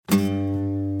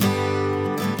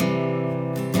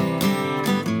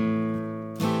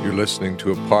listening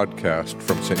to a podcast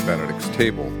from St. Benedict's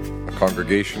Table, a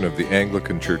congregation of the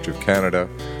Anglican Church of Canada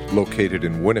located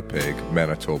in Winnipeg,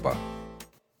 Manitoba.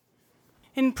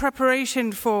 In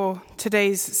preparation for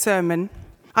today's sermon,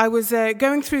 I was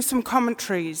going through some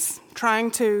commentaries,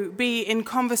 trying to be in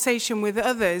conversation with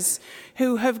others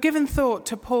who have given thought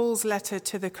to Paul's letter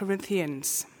to the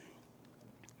Corinthians.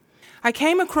 I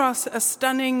came across a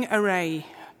stunning array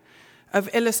of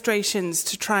illustrations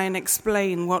to try and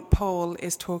explain what Paul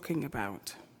is talking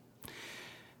about.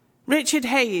 Richard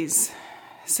Hayes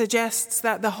suggests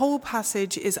that the whole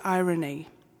passage is irony,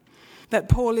 that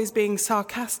Paul is being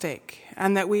sarcastic,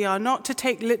 and that we are not to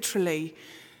take literally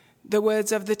the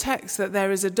words of the text, that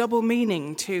there is a double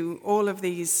meaning to all of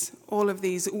these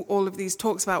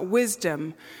talks about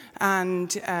wisdom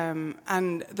and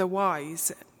the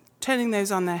wise, turning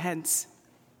those on their heads.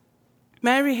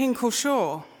 Mary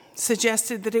Hinkle-Shaw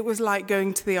suggested that it was like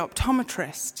going to the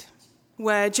optometrist,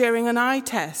 where during an eye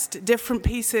test, different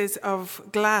pieces of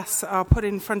glass are put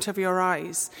in front of your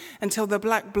eyes until the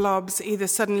black blobs either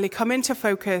suddenly come into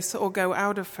focus or go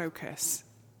out of focus.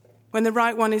 When the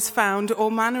right one is found,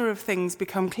 all manner of things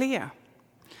become clear,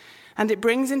 and it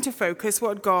brings into focus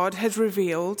what God has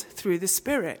revealed through the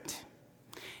Spirit.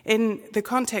 In the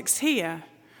context here,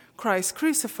 Christ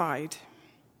crucified.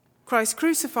 Christ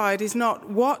crucified is not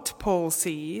what Paul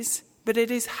sees, but it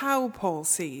is how Paul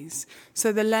sees.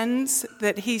 So the lens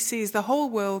that he sees the whole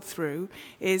world through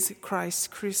is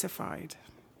Christ crucified.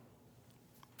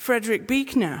 Frederick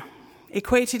Buechner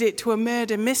equated it to a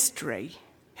murder mystery,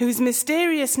 whose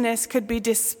mysteriousness could be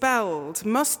dispelled,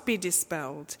 must be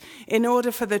dispelled, in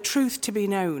order for the truth to be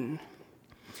known.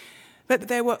 But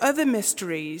there were other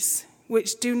mysteries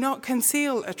which do not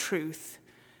conceal a truth,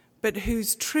 but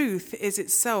whose truth is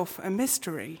itself a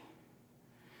mystery.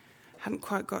 Hadn't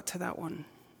quite got to that one.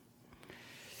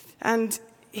 And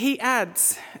he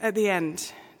adds at the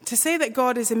end, to say that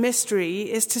God is a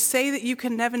mystery is to say that you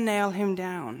can never nail him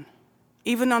down.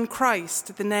 Even on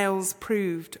Christ, the nails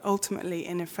proved ultimately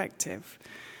ineffective.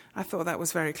 I thought that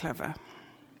was very clever.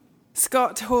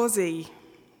 Scott Horsey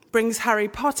brings Harry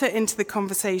Potter into the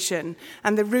conversation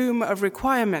and the room of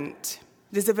requirement.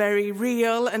 It is a very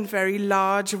real and very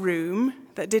large room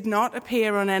that did not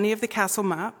appear on any of the castle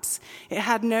maps. It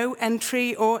had no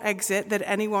entry or exit that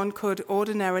anyone could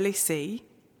ordinarily see.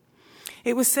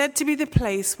 It was said to be the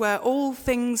place where all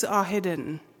things are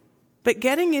hidden. But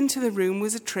getting into the room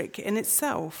was a trick in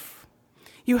itself.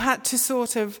 You had to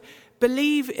sort of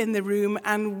believe in the room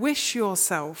and wish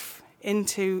yourself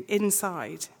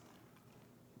inside.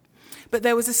 But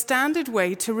there was a standard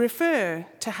way to refer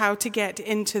to how to get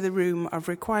into the room of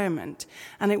requirement,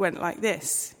 and it went like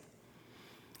this.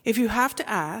 If you have to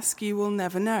ask, you will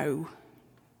never know.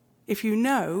 If you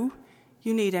know,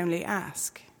 you need only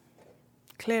ask.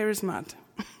 Clear as mud.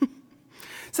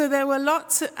 So there were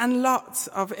lots and lots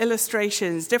of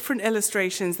illustrations, different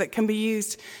illustrations that can be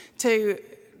used to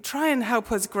try and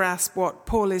help us grasp what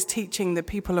Paul is teaching the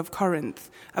people of Corinth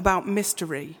about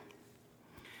mystery.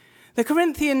 The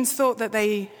Corinthians thought that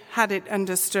they had it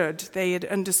understood. They had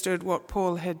understood what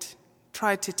Paul had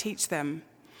tried to teach them.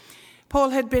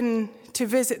 Paul had been to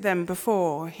visit them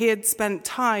before. He had spent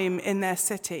time in their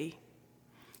city.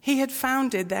 He had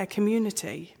founded their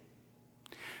community.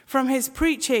 From his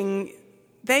preaching,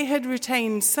 they had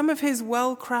retained some of his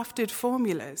well-crafted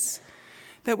formulas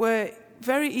that were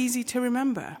very easy to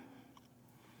remember.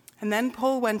 And then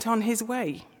Paul went on his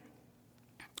way.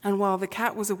 And while the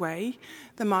cat was away,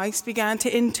 the mice began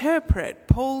to interpret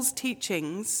Paul's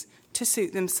teachings to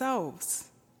suit themselves.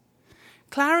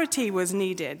 Clarity was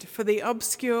needed for the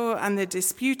obscure and the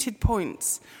disputed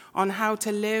points on how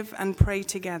to live and pray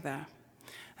together.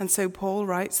 And so Paul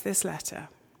writes this letter.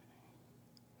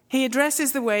 He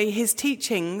addresses the way his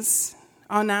teachings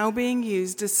are now being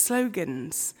used as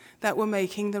slogans that were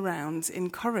making the rounds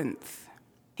in Corinth.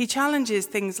 He challenges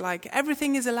things like,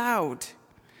 everything is allowed.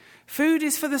 Food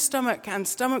is for the stomach and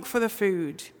stomach for the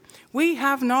food. We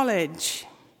have knowledge.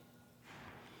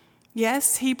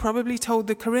 Yes, he probably told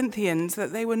the Corinthians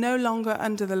that they were no longer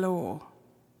under the law,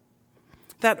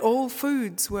 that all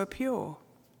foods were pure.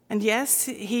 And yes,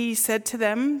 he said to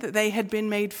them that they had been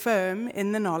made firm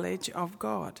in the knowledge of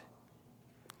God.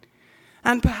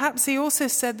 And perhaps he also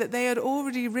said that they had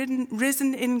already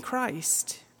risen in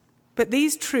Christ. But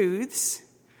these truths,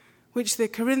 which the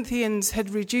Corinthians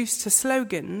had reduced to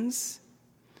slogans,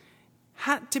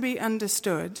 had to be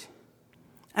understood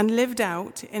and lived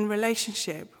out in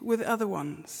relationship with other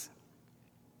ones.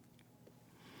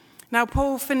 Now,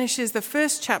 Paul finishes the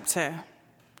first chapter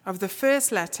of the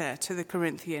first letter to the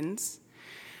Corinthians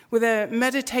with a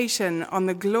meditation on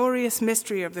the glorious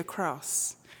mystery of the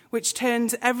cross, which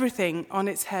turns everything on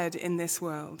its head in this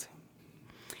world.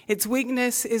 Its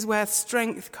weakness is where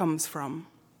strength comes from.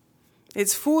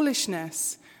 Its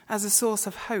foolishness as a source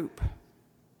of hope.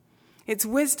 Its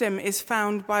wisdom is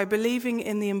found by believing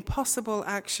in the impossible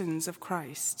actions of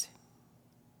Christ.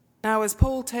 Now, as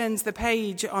Paul turns the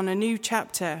page on a new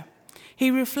chapter,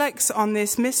 he reflects on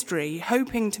this mystery,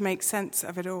 hoping to make sense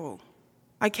of it all.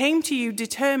 I came to you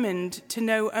determined to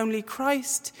know only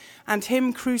Christ and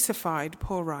him crucified,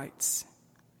 Paul writes.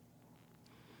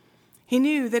 He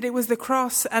knew that it was the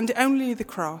cross and only the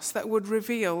cross that would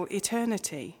reveal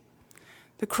eternity.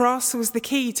 The cross was the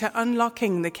key to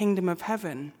unlocking the kingdom of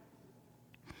heaven.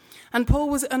 And Paul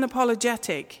was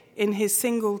unapologetic in his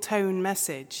single-tone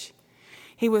message.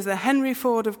 He was the Henry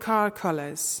Ford of car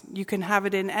colours. You can have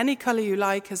it in any colour you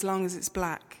like as long as it's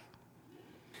black.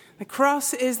 The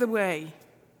cross is the way.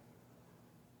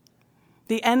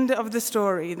 The end of the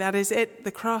story, that is it,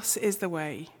 the cross is the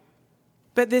way.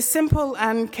 But this simple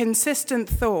and consistent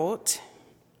thought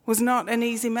was not an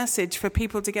easy message for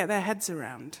people to get their heads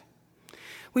around.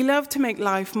 We love to make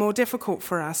life more difficult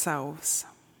for ourselves.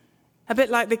 A bit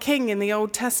like the king in the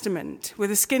Old Testament with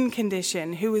a skin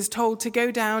condition who was told to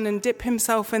go down and dip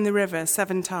himself in the river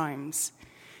 7 times.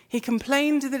 He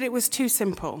complained that it was too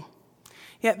simple,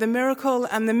 yet the miracle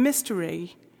and the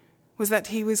mystery was that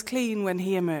he was clean when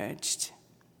he emerged.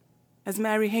 As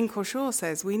Mary Hinkle-Shaw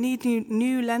says, we need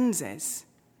new lenses.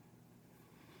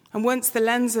 And once the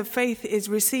lens of faith is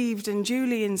received and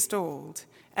duly installed,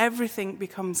 everything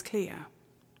becomes clear.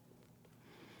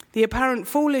 The apparent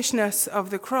foolishness of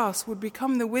the cross would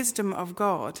become the wisdom of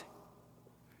God.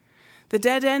 The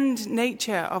dead-end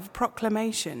nature of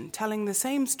proclamation, telling the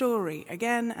same story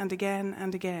again and again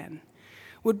and again,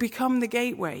 would become the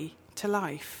gateway to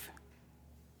life.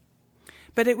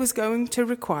 But it was going to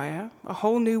require a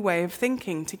whole new way of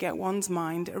thinking to get one's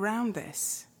mind around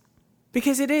this.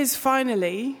 Because it is,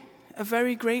 finally, a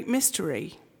very great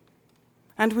mystery.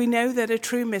 And we know that a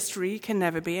true mystery can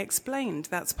never be explained.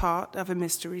 That's part of a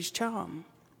mystery's charm.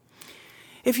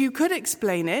 If you could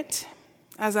explain it,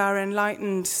 as our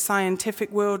enlightened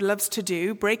scientific world loves to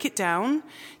do, break it down,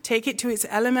 take it to its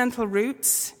elemental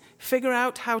roots, figure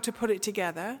out how to put it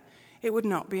together, it would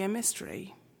not be a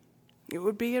mystery. It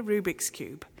would be a Rubik's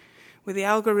Cube with the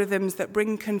algorithms that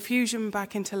bring confusion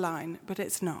back into line, but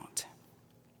it's not.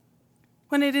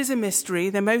 When it is a mystery,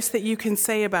 the most that you can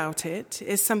say about it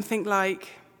is something like,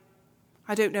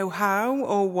 I don't know how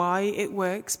or why it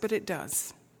works, but it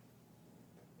does.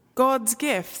 God's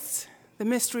gifts, the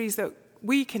mysteries that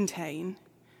we contain,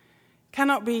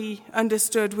 cannot be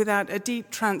understood without a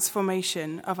deep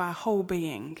transformation of our whole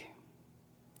being.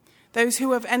 Those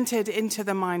who have entered into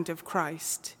the mind of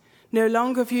Christ no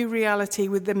longer view reality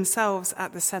with themselves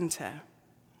at the center.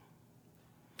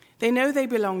 They know they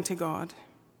belong to God,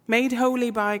 made holy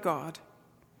by God.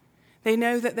 They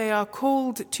know that they are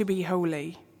called to be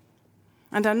holy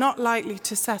and are not likely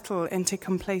to settle into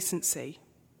complacency.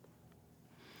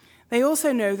 They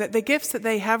also know that the gifts that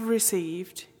they have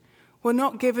received were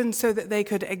not given so that they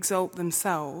could exalt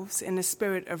themselves in a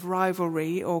spirit of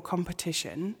rivalry or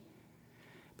competition,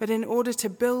 but in order to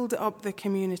build up the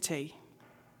community.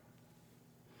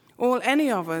 All any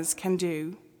of us can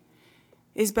do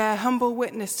is bear humble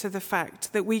witness to the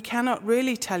fact that we cannot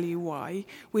really tell you why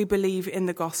we believe in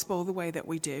the gospel the way that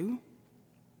we do.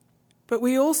 But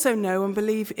we also know and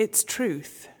believe its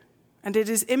truth, and it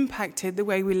has impacted the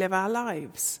way we live our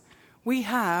lives. We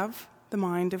have the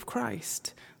mind of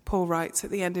Christ, Paul writes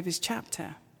at the end of his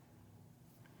chapter.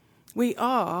 We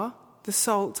are the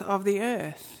salt of the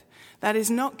earth that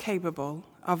is not capable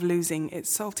of losing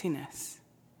its saltiness.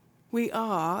 We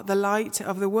are the light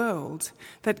of the world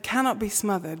that cannot be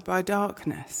smothered by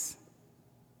darkness.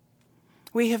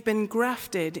 We have been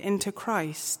grafted into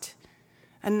Christ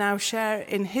and now share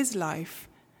in his life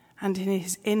and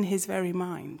in his very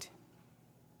mind.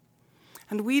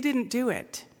 And we didn't do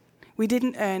it. We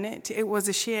didn't earn it. It was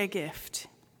a sheer gift.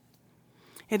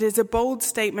 It is a bold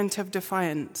statement of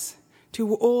defiance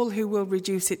to all who will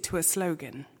reduce it to a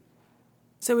slogan.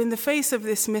 So in the face of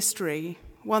this mystery,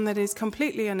 one that is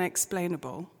completely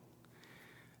unexplainable,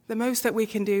 the most that we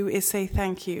can do is say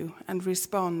thank you and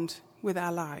respond with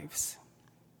our lives.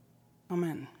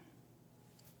 Amen.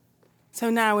 So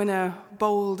now in a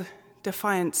bold,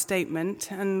 defiant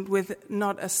statement and with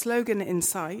not a slogan in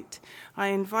sight, I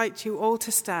invite you all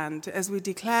to stand as we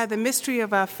declare the mystery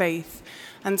of our faith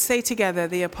and say together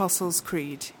the Apostles'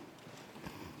 Creed.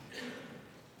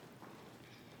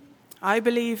 I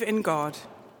believe in God,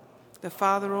 the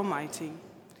Father Almighty,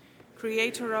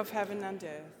 creator of heaven and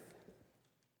earth.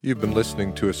 You've been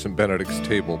listening to a St. Benedict's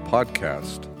Table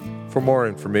podcast. For more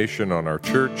information on our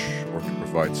church or to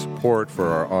provide support for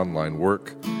our online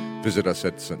work, visit us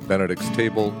at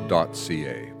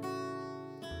stbenedictstable.ca.